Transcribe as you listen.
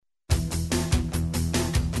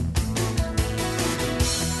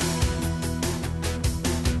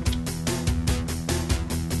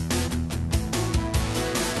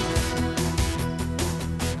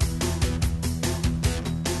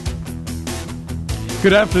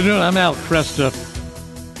Good afternoon. I'm Al Cresta.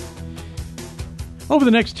 Over the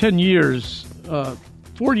next 10 years,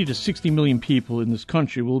 40 to 60 million people in this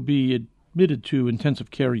country will be admitted to intensive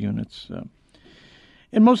care units.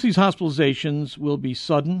 And most of these hospitalizations will be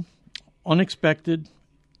sudden, unexpected,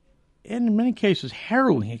 and in many cases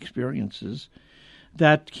harrowing experiences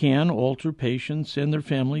that can alter patients and their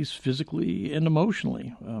families physically and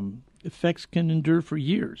emotionally. Effects can endure for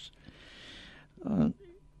years.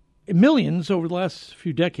 Millions, over the last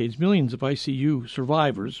few decades, millions of ICU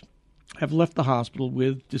survivors have left the hospital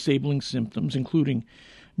with disabling symptoms, including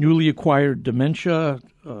newly acquired dementia,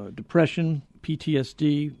 depression,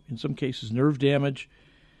 PTSD, in some cases nerve damage.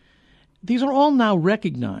 These are all now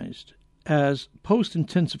recognized as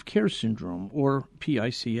post-intensive care syndrome, or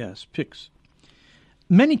PICS.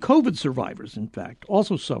 Many COVID survivors, in fact,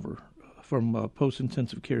 also suffer from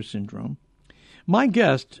post-intensive care syndrome. My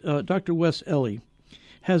guest, Dr. Wes Ely,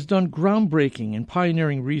 has done groundbreaking and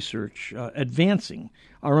pioneering research advancing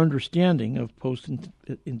our understanding of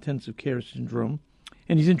post-intensive care syndrome,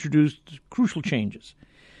 and he's introduced crucial changes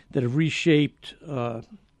that have reshaped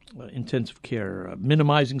intensive care,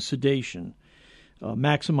 minimizing sedation,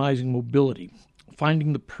 maximizing mobility,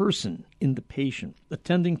 finding the person in the patient,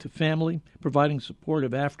 attending to family, providing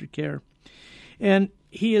supportive aftercare. And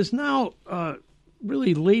he has now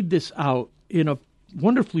really laid this out in a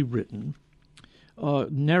wonderfully written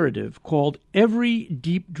narrative called Every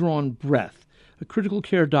Deep Drawn Breath, a critical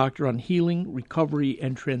care doctor on healing, recovery,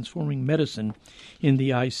 and transforming medicine in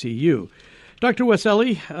the ICU. Dr. Wes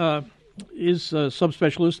Ely is a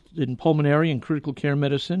subspecialist in pulmonary and critical care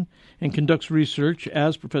medicine and conducts research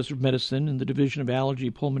as professor of medicine in the Division of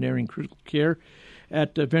Allergy, Pulmonary, and Critical Care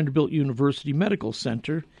at Vanderbilt University Medical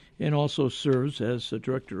Center, and also serves as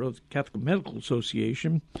director of the Catholic Medical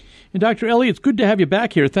Association. And Dr. Ely, it's good to have you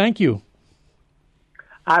back here. Thank you.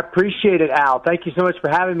 I appreciate it, Al. Thank you so much for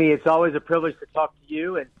having me. It's always a privilege to talk to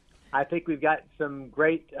you, and I think we've got some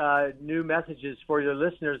great new messages for your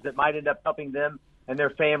listeners that might end up helping them and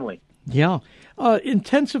their family. Yeah.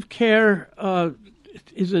 Intensive care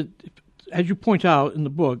is, as you point out in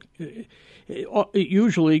the book, it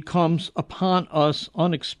usually comes upon us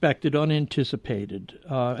unexpected, unanticipated.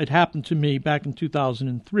 It happened to me back in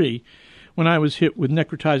 2003 when I was hit with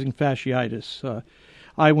necrotizing fasciitis.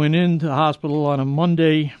 I went into the hospital on a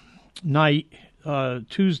Monday night.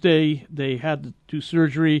 Tuesday, they had to do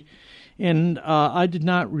surgery, and I did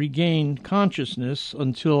not regain consciousness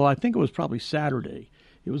until I think it was probably Saturday.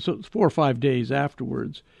 It was 4 or 5 days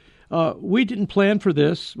afterwards. We didn't plan for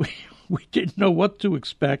this. We didn't know what to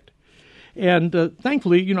expect. And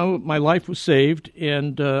thankfully, my life was saved,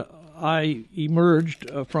 and I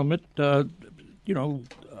emerged from it,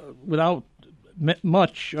 without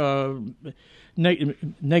much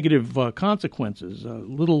negative consequences,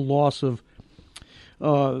 little loss of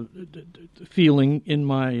feeling in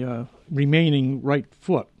my remaining right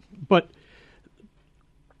foot. But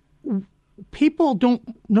people don't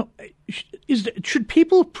know. Should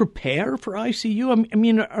people prepare for ICU? I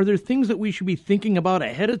mean, are there things that we should be thinking about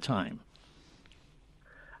ahead of time?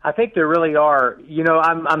 I think there really are.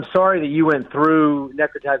 I'm sorry that you went through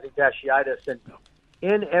necrotizing fasciitis, and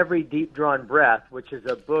in Every Deep Drawn Breath, which is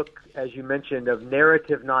a book, as you mentioned, of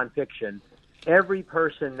narrative nonfiction, every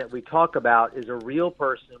person that we talk about is a real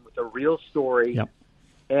person with a real story. Yep.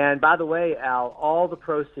 And by the way, Al, all the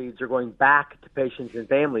proceeds are going back to patients and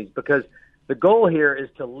families, because the goal here is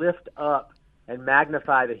to lift up and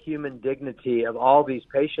magnify the human dignity of all these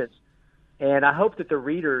patients. And I hope that the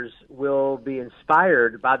readers will be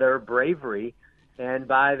inspired by their bravery and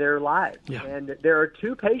by their lives. Yeah. And there are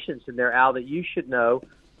 2 patients in there, Al, that you should know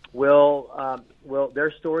will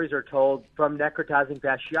their stories are told from necrotizing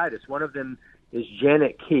fasciitis. One of them is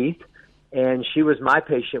Janet Keith, and she was my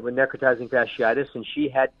patient with necrotizing fasciitis, and she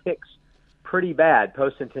had PICS pretty bad,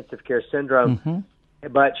 post-intensive care syndrome. Mm-hmm.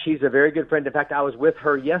 But she's a very good friend. In fact, I was with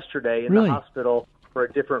her yesterday in the hospital for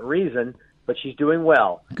a different reason, but she's doing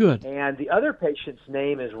well. Good. And the other patient's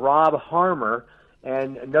name is Rob Harmer,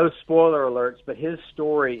 and no spoiler alerts, but his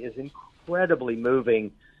story is incredibly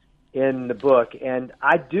moving in the book. And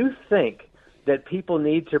I do think that people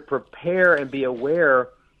need to prepare and be aware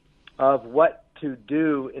of what to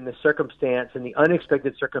do in the circumstance, in the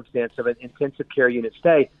unexpected circumstance of an intensive care unit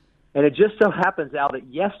stay. And it just so happens, Al, that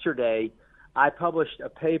yesterday I published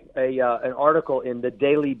an article in the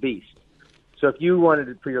Daily Beast. So if you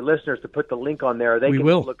wanted for your listeners to put the link on there, they can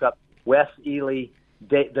look up Wes Ely,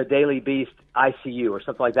 the Daily Beast ICU or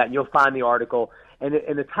something like that, and you'll find the article. And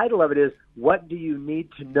the title of it is, What Do You Need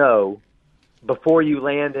to Know Before You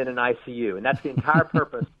Land in an ICU? And that's the entire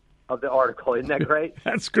purpose of the article. Isn't that great?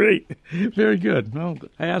 That's great. Very good. Well,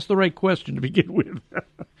 I asked the right question to begin with.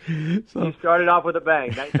 So, you started off with a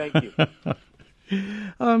bang. Thank you.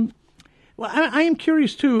 Well, I am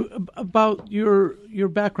curious, too, about your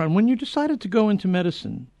background. When you decided to go into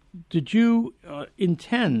medicine, did you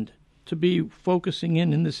intend to be focusing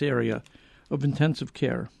in this area of intensive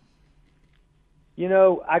care? You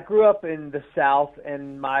know, I grew up in the South,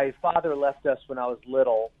 and my father left us when I was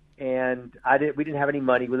little, and we didn't have any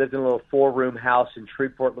money. We lived in a little 4-room house in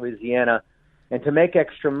Shreveport, Louisiana, and to make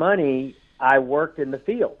extra money, I worked in the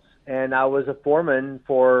fields, and I was a foreman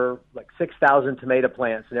for like 6,000 tomato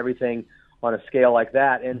plants and everything on a scale like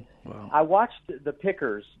that. And wow. I watched the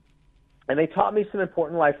pickers, and they taught me some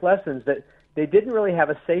important life lessons that they didn't really have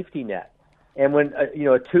a safety net. And when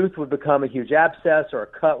a tooth would become a huge abscess or a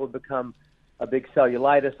cut would become a big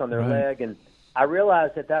cellulitis on their leg, and I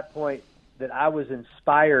realized at that point that I was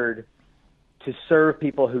inspired to serve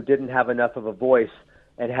people who didn't have enough of a voice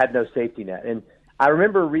and had no safety net. And I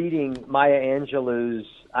remember reading Maya Angelou's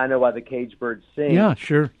 "I Know Why the Caged Birds Sing." Yeah,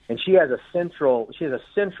 sure. And she has a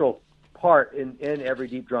central part in every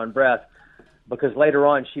deep drawn breath, because later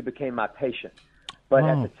on she became my patient. But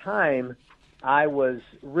at the time, I was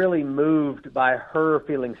really moved by her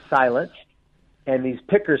feeling silenced and these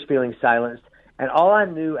pickers feeling silenced. And all I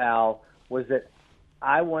knew, Al, was that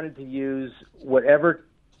I wanted to use whatever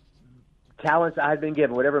talents I had been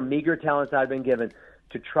given, whatever meager talents I had been given,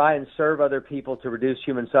 to try and serve other people to reduce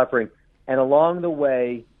human suffering. And along the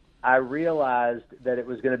way, I realized that it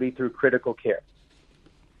was going to be through critical care.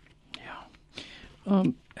 Yeah.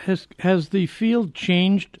 Has the field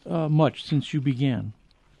changed much since you began?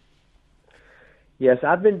 Yes,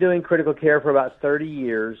 I've been doing critical care for about 30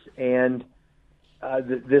 years, and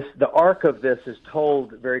the arc of this is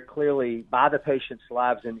told very clearly by the patient's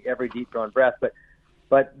lives in every deep drawn breath. But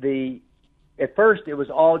at first it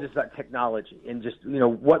was all just about technology and just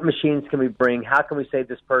what machines can we bring, how can we save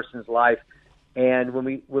this person's life, and when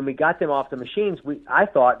we got them off the machines, I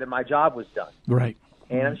thought that my job was done. Right.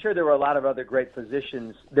 And I'm sure there were a lot of other great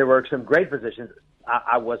physicians. There were some great physicians.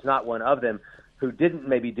 I was not one of them who didn't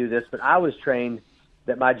maybe do this, but I was trained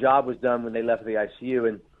that my job was done when they left the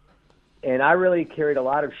ICU. And I really carried a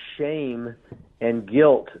lot of shame and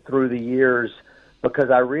guilt through the years because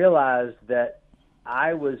I realized that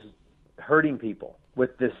I was hurting people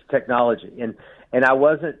with this technology. And I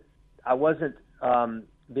wasn't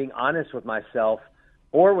being honest with myself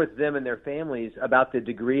or with them and their families about the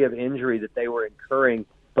degree of injury that they were incurring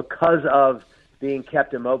because of being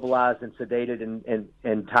kept immobilized and sedated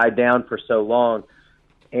and tied down for so long.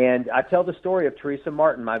 And I tell the story of Teresa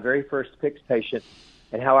Martin, my very first PICS patient,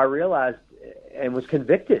 and how I realized and was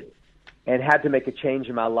convicted and had to make a change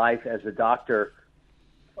in my life as a doctor,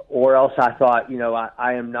 or else I thought,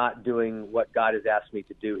 I am not doing what God has asked me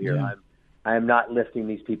to do here. Yeah. I am not lifting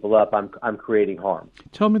these people up. I'm creating harm.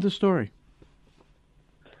 Tell me the story.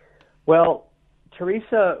 Well,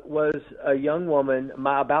 Teresa was a young woman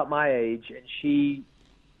about my age, and she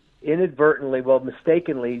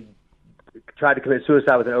mistakenly tried to commit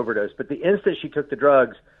suicide with an overdose. But the instant she took the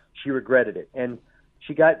drugs, she regretted it. And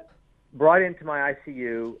she got brought into my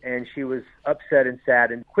ICU, and she was upset and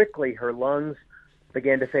sad. And quickly her lungs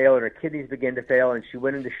began to fail and her kidneys began to fail, and she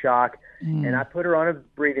went into shock. And I put her on a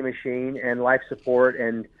breathing machine and life support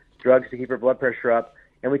and drugs to keep her blood pressure up.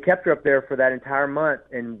 And we kept her up there for that entire month.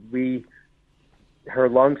 And her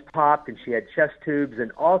lungs popped, and she had chest tubes,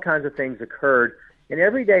 and all kinds of things occurred. And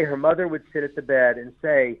every day her mother would sit at the bed and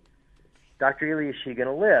say, "Dr. Ely, is she going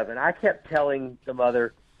to live?" And I kept telling the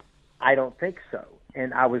mother, "I don't think so."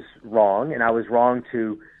 And I was wrong, and I was wrong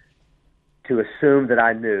to assume that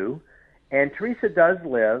I knew. And Teresa does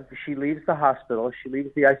live. She leaves the hospital. She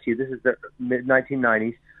leaves the ICU. This is the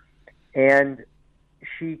mid-1990s. And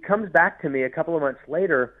she comes back to me a couple of months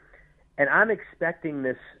later, and I'm expecting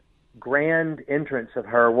this grand entrance of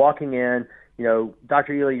her walking in,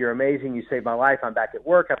 "Dr. Ely, you're amazing. You saved my life. I'm back at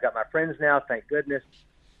work. I've got my friends now. Thank goodness."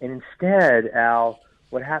 And instead, Al,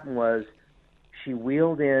 what happened was she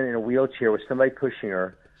wheeled in a wheelchair with somebody pushing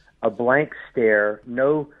her, a blank stare,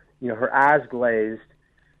 her eyes glazed,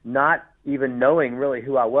 not even knowing really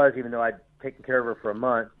who I was, even though I'd taken care of her for a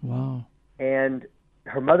month. Wow. And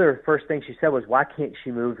her mother, first thing she said was, "Why can't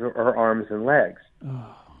she move her arms and legs?"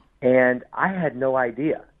 Oh. And I had no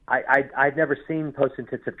idea. I'd never seen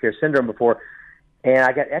post-intensive care syndrome before, and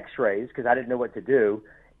I got x-rays because I didn't know what to do.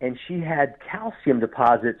 And she had calcium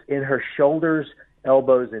deposits in her shoulders,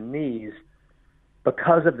 elbows, and knees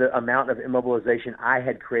because of the amount of immobilization I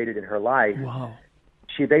had created in her life. Wow.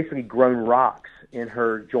 She basically grown rocks in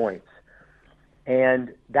her joints.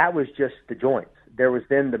 And that was just the joints. There was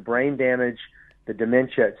then the brain damage, the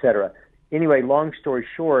dementia, et cetera. Anyway, long story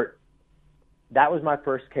short, that was my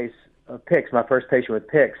first case of PICS, my first patient with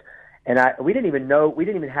PICS. And we didn't even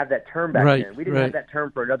have that term back then. We didn't have that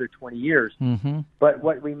term for another 20 years. Mm-hmm. But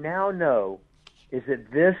what we now know is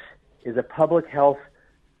that this is a public health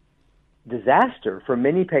disaster for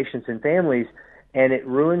many patients and families, and it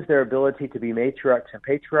ruins their ability to be matriarchs and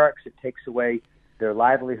patriarchs. It takes away their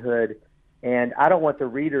livelihood. And I don't want the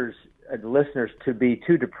readers, the listeners, to be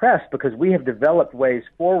too depressed, because we have developed ways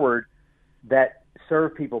forward that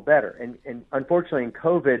serve people better. And unfortunately, in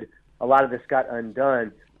COVID, a lot of this got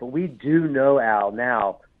undone. But we do know, Al,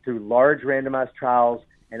 now through large randomized trials,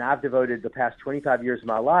 and I've devoted the past 25 years of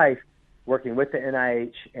my life working with the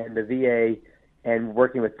NIH and the VA and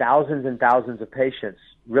working with thousands and thousands of patients,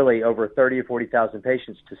 really over 30 or 40,000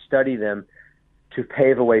 patients, to study them, to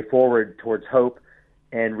pave a way forward towards hope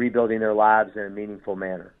and rebuilding their lives in a meaningful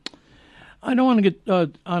manner. I don't want to get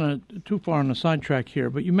too far on a sidetrack here,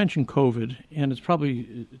 but you mentioned COVID, and it's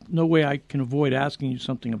probably no way I can avoid asking you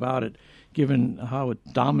something about it, given how it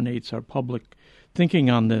dominates our public thinking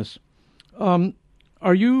on this.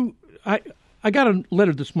 I got a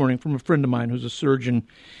letter this morning from a friend of mine who's a surgeon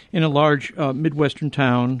in a large Midwestern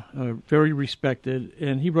town, very respected,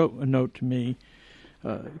 and he wrote a note to me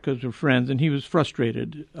because we're friends, and he was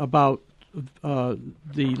frustrated about the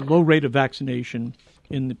low rate of vaccination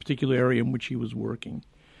in the particular area in which he was working.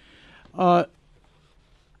 I'd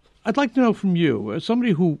like to know from you, as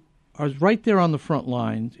somebody who is right there on the front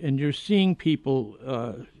lines, and you're seeing people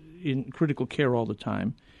in critical care all the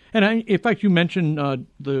time. And in fact, you mentioned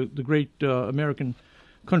the great American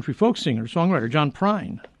country folk singer, songwriter, John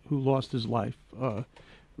Prine, who lost his life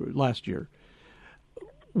last year.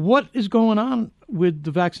 What is going on with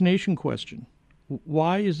the vaccination question?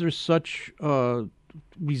 Why is there such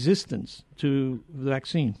resistance to the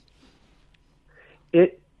vaccine?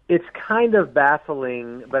 It's kind of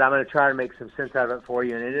baffling, but I'm going to try to make some sense out of it for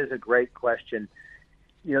you, and it is a great question.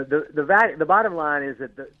 You know, the bottom line is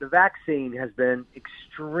that the vaccine has been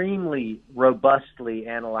extremely robustly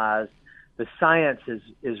analyzed. The science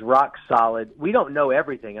is rock solid. We don't know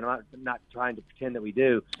everything, and I'm not trying to pretend that we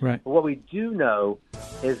do. Right. But what we do know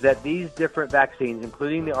is that these different vaccines,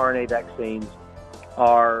 including the RNA vaccines,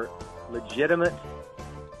 are legitimate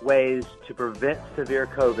ways to prevent severe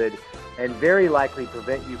COVID and very likely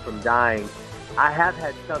prevent you from dying. I have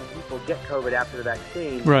had some people get COVID after the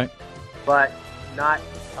vaccine, right, but not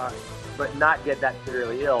get that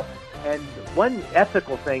severely ill. And one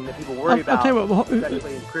ethical thing that people worry about,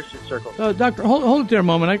 especially in Christian circles. Doctor, hold it there a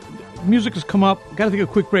moment. Music has come up. Got to take a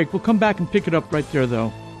quick break. We'll come back and pick it up right there,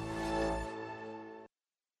 though.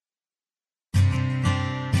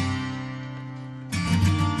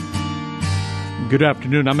 Good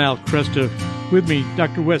afternoon. I'm Al Cresta. With me,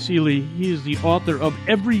 Dr. Wes Ely. He is the author of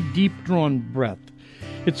Every Deep Drawn Breath.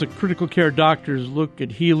 It's a critical care doctor's look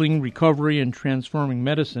at healing, recovery, and transforming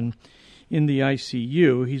medicine in the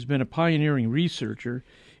ICU. He's been a pioneering researcher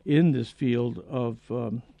in this field of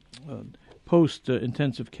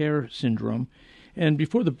post-intensive care syndrome. And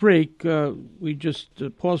before the break, we just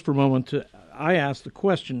paused for a moment. I asked the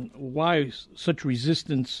question, why such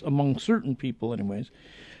resistance among certain people, anyways,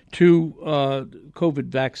 to COVID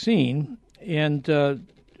vaccine? And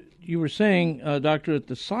you were saying, Doctor, that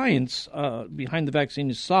the science behind the vaccine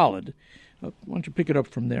is solid. Why don't you pick it up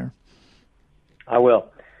from there? I will.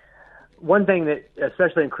 One thing that,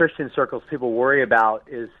 especially in Christian circles, people worry about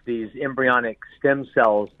is these embryonic stem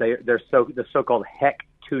cells. They're the so-called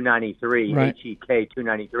HEK293, right.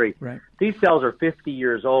 HEK293. Right. These cells are 50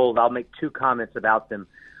 years old. I'll make two comments about them.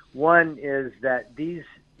 One is that these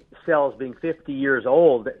cells, being 50 years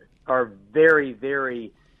old, are very,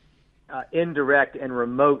 very indirect and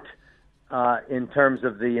remote in terms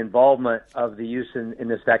of the involvement of the use in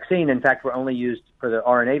this vaccine. In fact, we're only used for the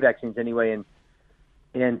RNA vaccines anyway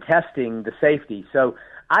in testing the safety. So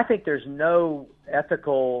I think there's no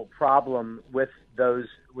ethical problem with those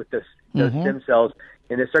stem cells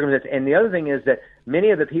in this circumstance. And the other thing is that many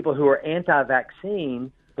of the people who are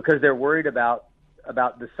anti-vaccine, because they're worried about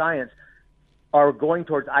the science, are going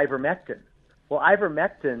towards ivermectin. Well,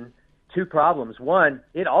 ivermectin, two problems. One,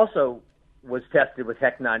 it also was tested with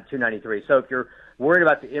HEK293. So if you're worried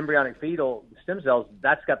about the embryonic fetal stem cells,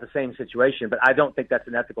 that's got the same situation, but I don't think that's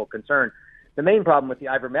an ethical concern. The main problem with the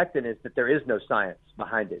ivermectin is that there is no science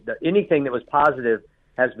behind it. Anything that was positive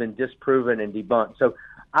has been disproven and debunked. So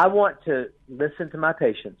I want to listen to my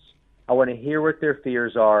patients. I want to hear what their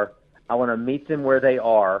fears are. I want to meet them where they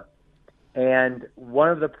are. And one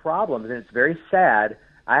of the problems, and it's very sad,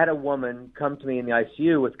 I had a woman come to me in the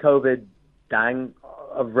ICU with COVID, dying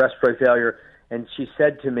of respiratory failure, and she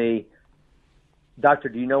said to me, "Doctor,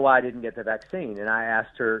 do you know why I didn't get the vaccine?" And I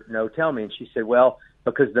asked her, "No, tell me." And she said, "Well,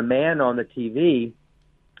 because the man on the TV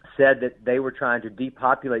said that they were trying to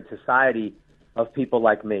depopulate society of people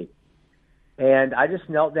like me." And I just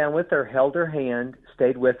knelt down with her, held her hand,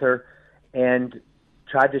 stayed with her, and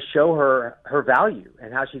tried to show her her value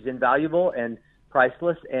and how she's invaluable and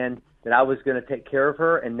priceless, and that I was going to take care of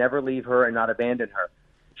her and never leave her and not abandon her.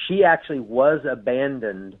 She actually was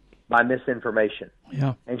abandoned by misinformation.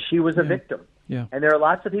 Yeah. And she was a victim. Yeah. And there are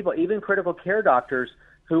lots of people, even critical care doctors,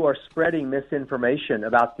 who are spreading misinformation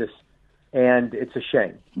about this, and it's a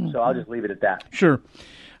shame. So I'll just leave it at that. Sure.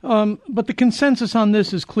 But the consensus on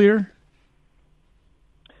this is clear?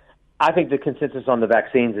 I think the consensus on the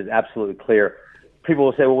vaccines is absolutely clear. People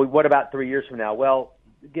will say, well, what about 3 years from now? Well,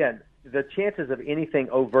 again, the chances of anything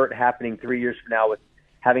overt happening 3 years from now with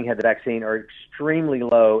having had the vaccine are extremely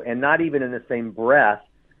low, and not even in the same breath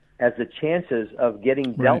as the chances of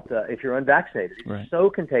getting Delta if you're unvaccinated. It's so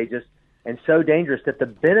contagious and so dangerous that the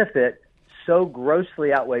benefit so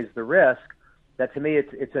grossly outweighs the risk that, to me,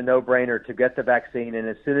 it's a no-brainer to get the vaccine, and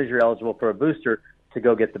as soon as you're eligible for a booster, to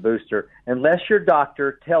go get the booster, unless your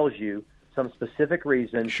doctor tells you some specific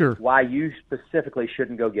reason why you specifically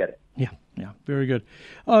shouldn't go get it. Yeah, very good.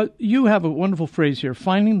 You have a wonderful phrase here,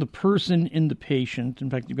 finding the person in the patient. In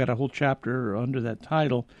fact, you've got a whole chapter under that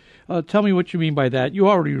title. Tell me what you mean by that. You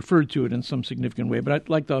already referred to it in some significant way, but I'd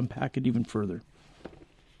like to unpack it even further.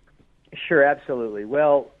 Sure, absolutely.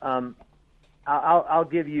 Well, I'll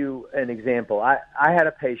give you an example. I had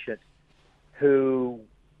a patient who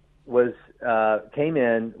came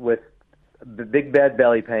in with the big bad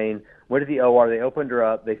belly pain, went to the OR, they opened her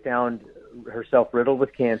up, they found herself riddled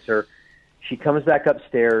with cancer. She comes back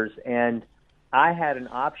upstairs, and I had an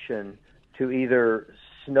option to either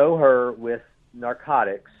snow her with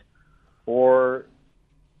narcotics or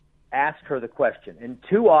ask her the question. And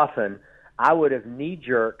too often, I would have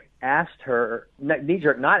knee-jerk not asked her,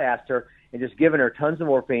 and just given her tons of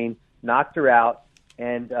morphine, knocked her out,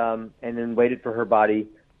 and then waited for her body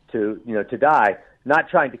to die. Not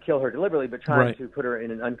trying to kill her deliberately, but trying to put her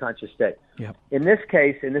in an unconscious state. Yep. In this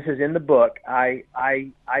case, and this is in the book, I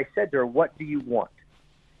said to her, "What do you want?"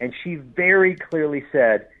 And she very clearly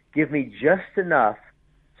said, "Give me just enough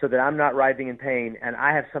so that I'm not writhing in pain, and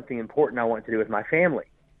I have something important I want to do with my family."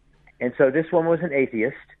 And so this woman was an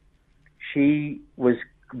atheist. She was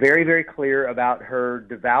very, very clear about her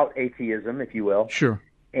devout atheism, if you will. Sure.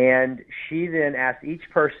 And she then asked each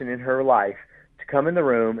person in her life to come in the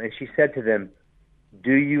room, and she said to them,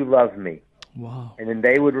 "Do you love me?" Wow. And then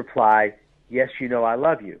they would reply, "Yes, you know I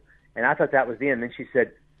love you." And I thought that was the end. Then she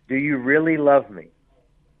said, "Do you really love me?"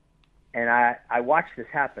 And I watched this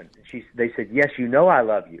happen. They said, "Yes, you know I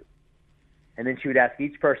love you." And then she would ask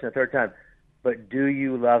each person a third time, "But do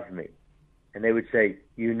you love me?" And they would say,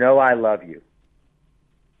 "You know I love you."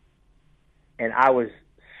 And I was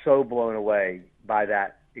so blown away by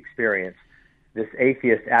that experience. This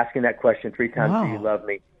atheist asking that question 3 times, "Do you love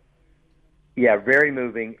me?" Yeah, very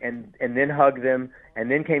moving, and then hugged them,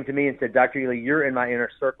 and then came to me and said, "Dr. Ely, you're in my inner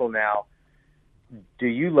circle now. Do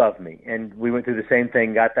you love me?" And we went through the same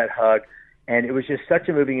thing, got that hug, and it was just such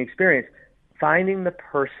a moving experience. Finding the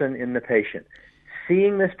person in the patient,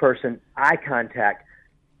 seeing this person, eye contact.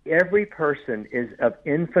 Every person is of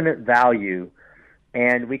infinite value,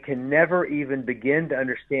 and we can never even begin to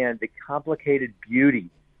understand the complicated beauty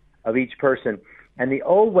of each person. And the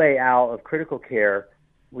old way out of critical care,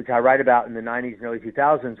 which I write about in the 90s and early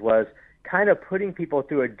 2000s, was kind of putting people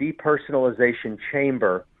through a depersonalization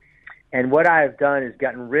chamber. And what I have done is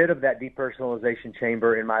gotten rid of that depersonalization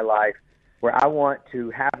chamber in my life, where I want to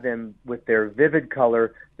have them with their vivid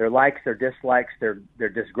color, their likes, their dislikes, their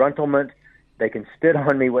disgruntlement. They can spit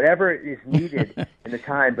on me, whatever is needed in the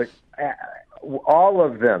time. But all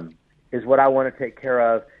of them is what I want to take care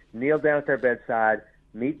of, kneel down at their bedside,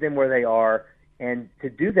 meet them where they are. And to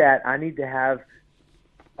do that, I need to have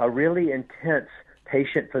a really intense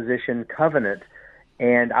patient-physician covenant,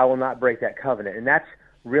 and I will not break that covenant. And that's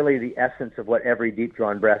really the essence of what every deep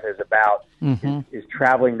drawn breath is about, is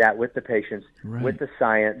traveling that with the patients, with the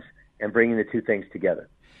science, and bringing the two things together.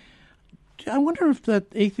 I wonder if that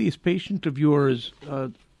atheist patient of yours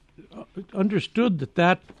understood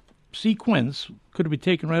that sequence could have been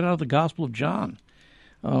taken right out of the Gospel of John,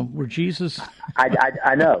 where Jesus...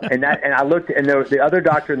 I know. And I looked, and there was the other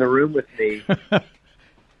doctor in the room with me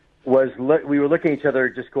we were looking at each other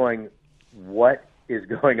just going, what is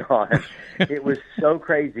going on? It was so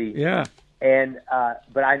crazy. Yeah. And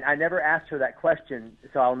but I never asked her that question,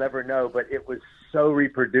 so I'll never know. But it was so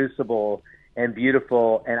reproducible and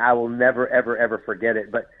beautiful, and I will never, ever, ever forget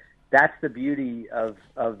it. But that's the beauty of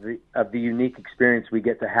the unique experience we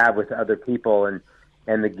get to have with other people,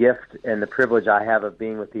 and the gift and the privilege I have of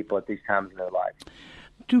being with people at these times in their life.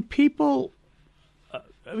 Do people?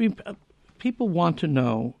 People want to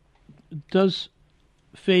know: does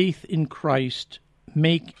faith in Christ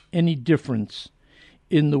make any difference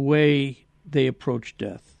in the way they approach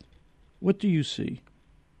death? What do you see?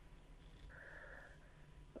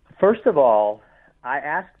 First of all, I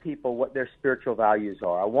ask people what their spiritual values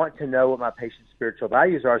are. I want to know what my patient's spiritual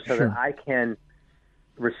values are so that I can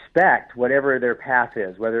respect whatever their path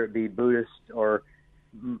is, whether it be Buddhist or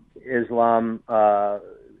Islam,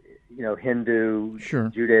 Hindu,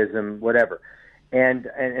 Judaism, whatever. And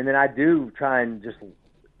then I do try and just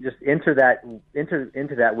enter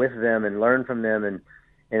that with them and learn from them, and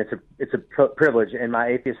it's a privilege. And my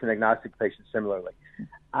atheist and agnostic patients similarly.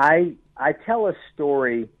 I tell a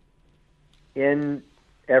story in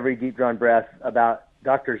Every Deep Drawn Breath about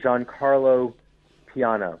Dr. Giancarlo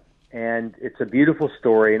Piano, and it's a beautiful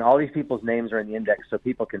story, and all these people's names are in the index, so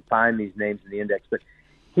people can find these names in the index. But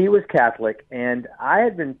he was Catholic, and I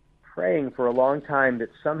had been praying for a long time that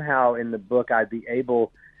somehow in the book I'd be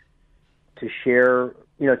able to share,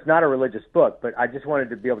 it's not a religious book, but I just wanted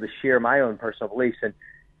to be able to share my own personal beliefs,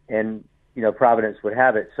 and Providence would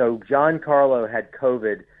have it. So Giancarlo had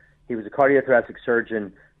COVID. He was a cardiothoracic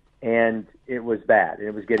surgeon, and it was bad, and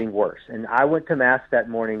it was getting worse. And I went to Mass that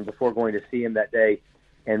morning before going to see him that day,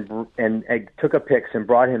 and I took a Pix and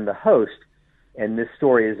brought him the host, and this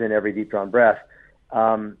story is in Every Deep Drawn Breath.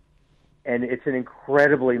 And it's an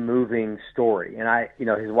incredibly moving story. And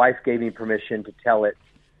his wife gave me permission to tell it,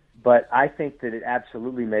 but I think that it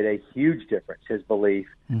absolutely made a huge difference, his belief.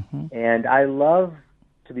 Mm-hmm. And I love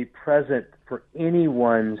to be present for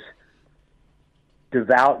anyone's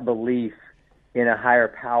devout belief in a higher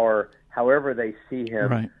power, however they see him.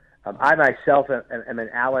 Right. I myself am an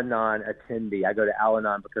Al-Anon attendee. I go to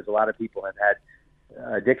Al-Anon because a lot of people have had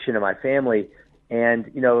addiction in my family. And,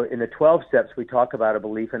 in the 12 steps, we talk about a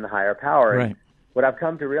belief in the higher power. Right. And what I've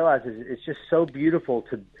come to realize is it's just so beautiful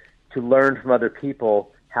to learn from other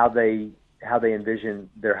people how they envision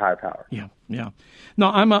their higher power. Yeah. No,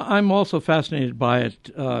 I'm also fascinated by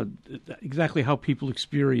it, exactly how people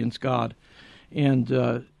experience God. And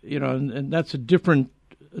and that's a different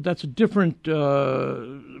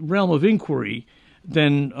realm of inquiry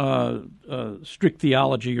than strict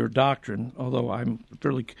theology or doctrine. Although I'm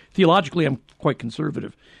theologically I'm quite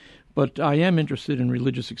conservative, but I am interested in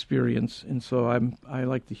religious experience, and so I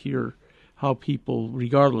like to hear how people,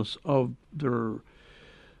 regardless of their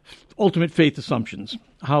ultimate faith assumptions,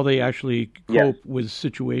 how they actually cope with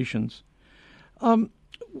situations.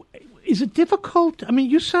 Is it difficult? I mean,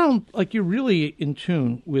 you sound like you're really in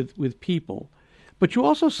tune with people, but you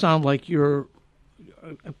also sound like you're,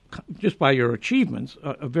 just by your achievements,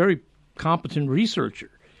 a very competent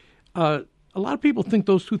researcher. A lot of people think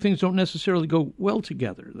those two things don't necessarily go well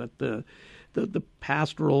together, that the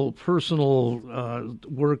pastoral, personal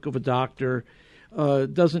work of a doctor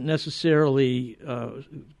doesn't necessarily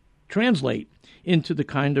translate into the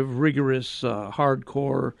kind of rigorous,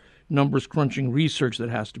 hardcore, numbers crunching research that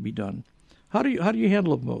has to be done. How do you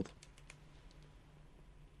handle them both?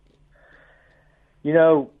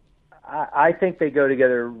 I think they go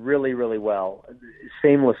together really, really well,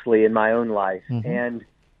 seamlessly in my own life. Mm-hmm. And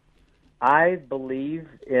I believe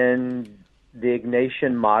in the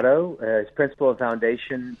Ignatian motto, its principle of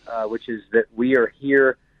foundation, which is that we are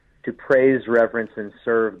here to praise, reverence, and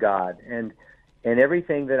serve God. And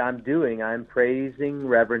everything that I'm doing, I'm praising,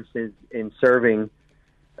 reverencing, and serving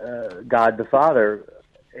God the Father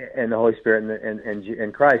and the Holy Spirit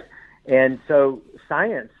and Christ. And so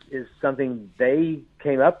science is something they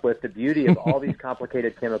came up with, the beauty of all these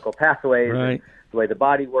complicated chemical pathways, right, and the way the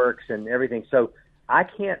body works and everything. So I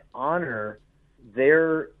can't honor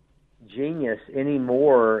their genius any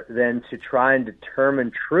more than to try and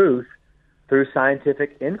determine truth through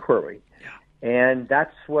scientific inquiry. Yeah. And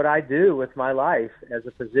that's what I do with my life as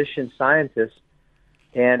a physician scientist.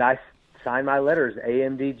 And I sign my letters,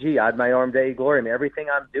 AMDG, Ad Maiorem Dei Gloriam. Everything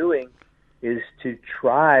I'm doing is to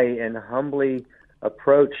try and humbly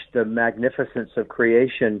approach the magnificence of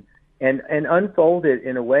creation and unfold it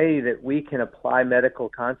in a way that we can apply medical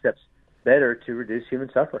concepts better to reduce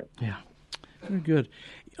human suffering. Yeah, very good.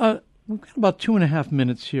 We've got about 2.5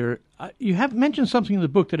 minutes here. You have mentioned something in the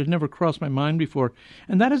book that had never crossed my mind before,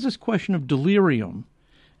 and that is this question of delirium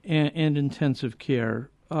and intensive care.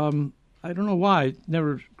 I don't know why,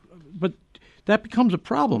 but that becomes a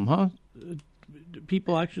problem, huh?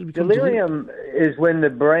 People actually become delirium is when the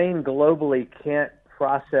brain globally can't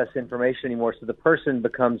process information anymore, so the person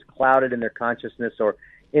becomes clouded in their consciousness or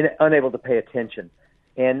unable to pay attention.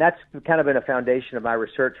 And that's kind of been a foundation of my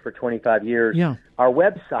research for 25 years. Yeah. Our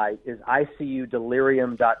website is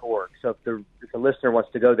ICUdelirium.org. So if the listener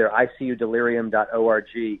wants to go there,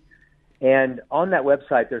 ICUdelirium.org. And on that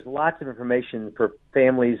website, there's lots of information for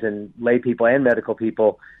families and lay people and medical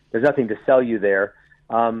people. There's nothing to sell you there.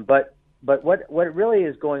 But what really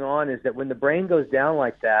is going on is that when the brain goes down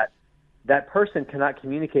like that, that person cannot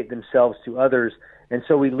communicate themselves to others, and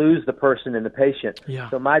so we lose the person and the patient.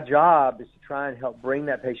 Yeah. So my job is to try and help bring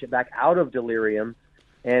that patient back out of delirium,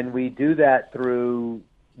 and we do that through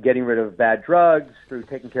getting rid of bad drugs, through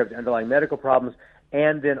taking care of the underlying medical problems,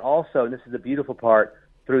 and then also, and this is the beautiful part,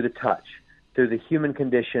 through the touch, through the human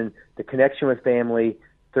condition, the connection with family,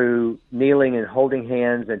 through kneeling and holding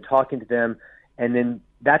hands and talking to them, and then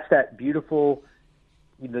that's that beautiful,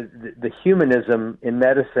 the humanism in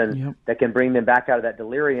medicine that can bring them back out of that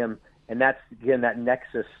delirium. And that's, again, that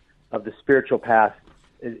nexus of the spiritual path.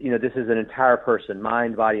 This is an entire person,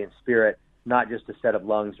 mind, body, and spirit, not just a set of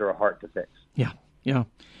lungs or a heart to fix. Yeah, yeah.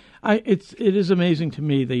 It is amazing to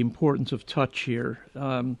me the importance of touch here.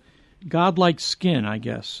 God-like skin, I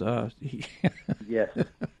guess. Yes,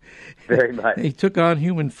 very much. He took on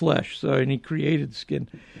human flesh, and he created skin.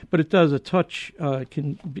 But it does. A touch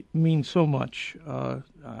can mean so much.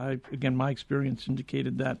 Again, my experience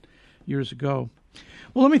indicated that years ago.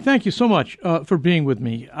 Well, let me thank you so much for being with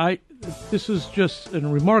me. This is just a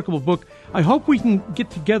remarkable book. I hope we can get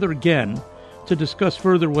together again to discuss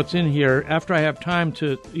further what's in here after I have time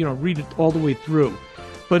to read it all the way through.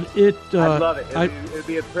 But I'd love it. It would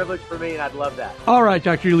be a privilege for me, and I'd love that. All right,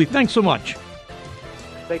 Dr. Ely, thanks so much.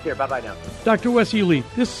 Take care. Bye-bye now. Dr. Wes Ely,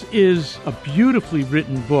 this is a beautifully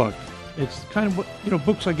written book. It's kind of what,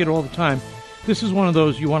 books I get all the time. This is one of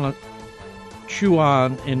those you want to chew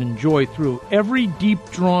on and enjoy through. Every deep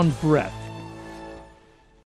drawn breath